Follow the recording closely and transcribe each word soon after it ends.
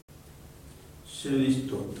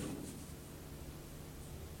शनिस्तोत्रम्।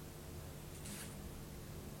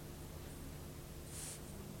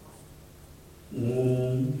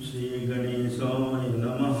 ओम श्री गणेशाय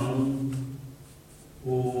नमः।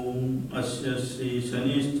 ओम अस्य श्री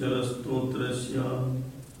शनिश्चर स्तोत्रस्य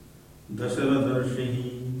दशरथर्षिः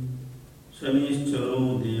शनिश्चरो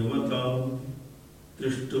देवता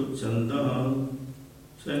त्रिष्टुप्छन्दः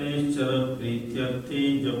शनिश्चर प्रीत्यर्थे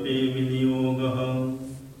जपे विनियोगः।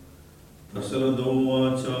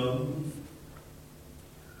 दशरथोवाच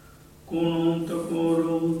कोणोऽन्तको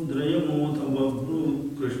रौद्रयमोऽथ बभ्रुः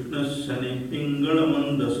कृष्णः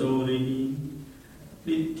शनिपिङ्गळमन्दशौरिः।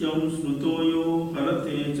 नित्यं स्मृतो यो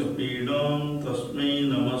हरते च पीडां तस्मै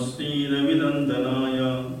नमः श्रीरविनन्दनाय।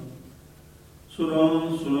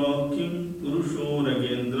 सुरासुराख्यं पुरुषो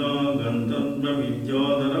रगेन्द्रा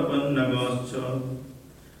गन्धर्वविद्याधरपन्नगाश्च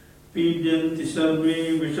पीड्यन्ति सर्वे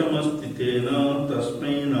विषमस्थितेन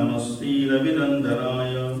तस्मै नमः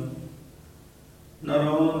श्रीरविनन्दनाय।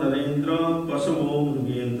 नरो नरेन्द्रा पशवो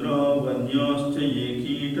मृगेन्द्रा वन्याश्च ये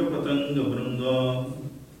कीटपतङ्गवृन्दा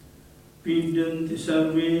पीड्यन्ति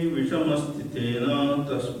सर्वे विषमस्थितेन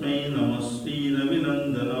तस्मै नमः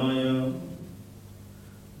श्रीरविनन्दनाय।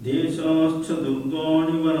 देशाश्च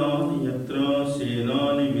दुर्गाणि वनानि यत्र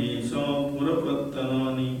सेनानि वेशा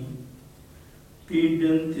पुरपत्तनानि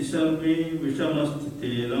पीड्यन्ति सर्वे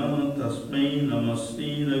विषमस्थितेन तस्मै नमः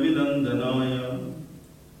श्रीरविनन्दनाय।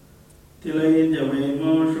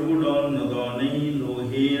 तिलैर्यवैमाशुगुडान्नदानै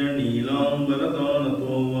लोहेन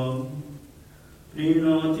नीलाम्बरदानतो वा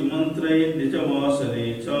प्रीणाति मन्त्रैर्निजवासरे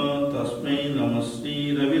च तस्मै नमः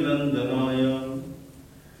श्रीरविनन्दनाय।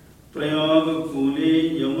 प्रयागकूले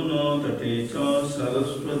यमुनातटे च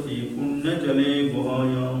सरस्वती पुण्यजले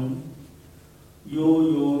गुहायां यो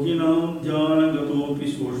योगिनां ध्यानगतोऽपि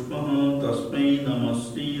सूक्ष्मः तस्मै नमः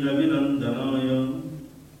श्रीरविनन्दनाय।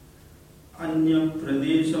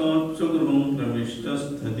 अन्यप्रदेशात् स्वगृहं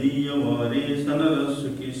प्रविष्टस्तदीयवारे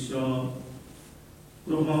सनरसुखी स्यात्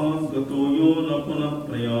गृहात् गतो यो न पुनः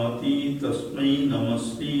प्रयाति तस्मै नमः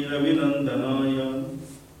श्रीरविनन्दनाय।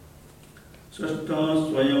 षष्ठा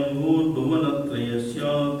स्वयंभूर्भुवनत्रयस्य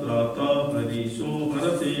त्राता हरीशो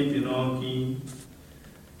हरते पिनाकी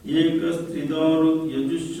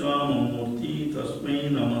एकस्त्रिदारुयजुष्याममूर्ति तस्मै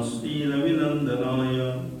नमः श्रीरविनन्दनाय।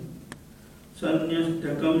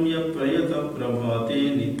 सन्न्यष्टकं यप्रयतः प्रभाते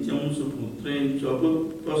नित्यं सुपुत्रे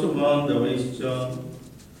पशुबान्धवैश्च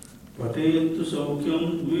पठेत्तु सौख्यं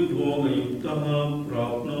विभोगयुक्तः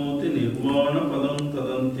प्राप्नोति निर्वाणपदं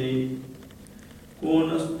तदन्ते। को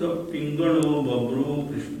नस्तः पिङ्गळो बभ्रुः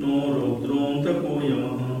कृष्णो रौद्रोऽन्तको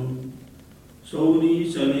यमः शौरी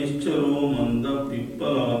शनिश्चरो मन्दः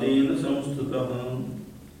पिप्पलादेन संस्तुतः।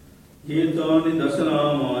 एतानि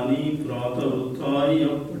दशनामानि प्रातरुत्थाय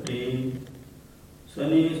यः पठेत्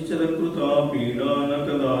शनिश्चरकृता पीडा न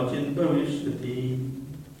कदाचित् भविष्यति।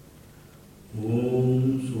 ॐ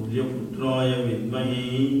सूर्यपुत्राय विद्महे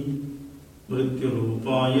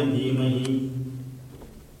मृत्युरूपाय धीमहि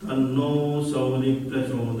तन्नो सौरिः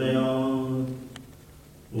प्रचोदयात्।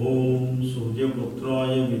 ॐ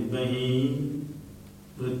सूर्यपुत्राय विद्महे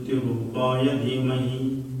मृत्युरूपाय धीमहि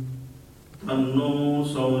तन्नो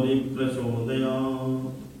सौरिः प्रचोदयात्।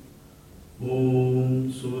 ॐ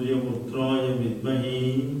सूर्यपुत्राय विद्महे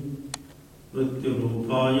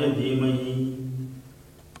मृत्युरूपाय धीमहि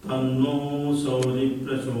तन्नो सौरिः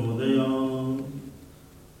प्रचोदयात्।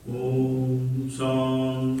 ॐ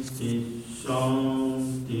शान्ति शान्ति।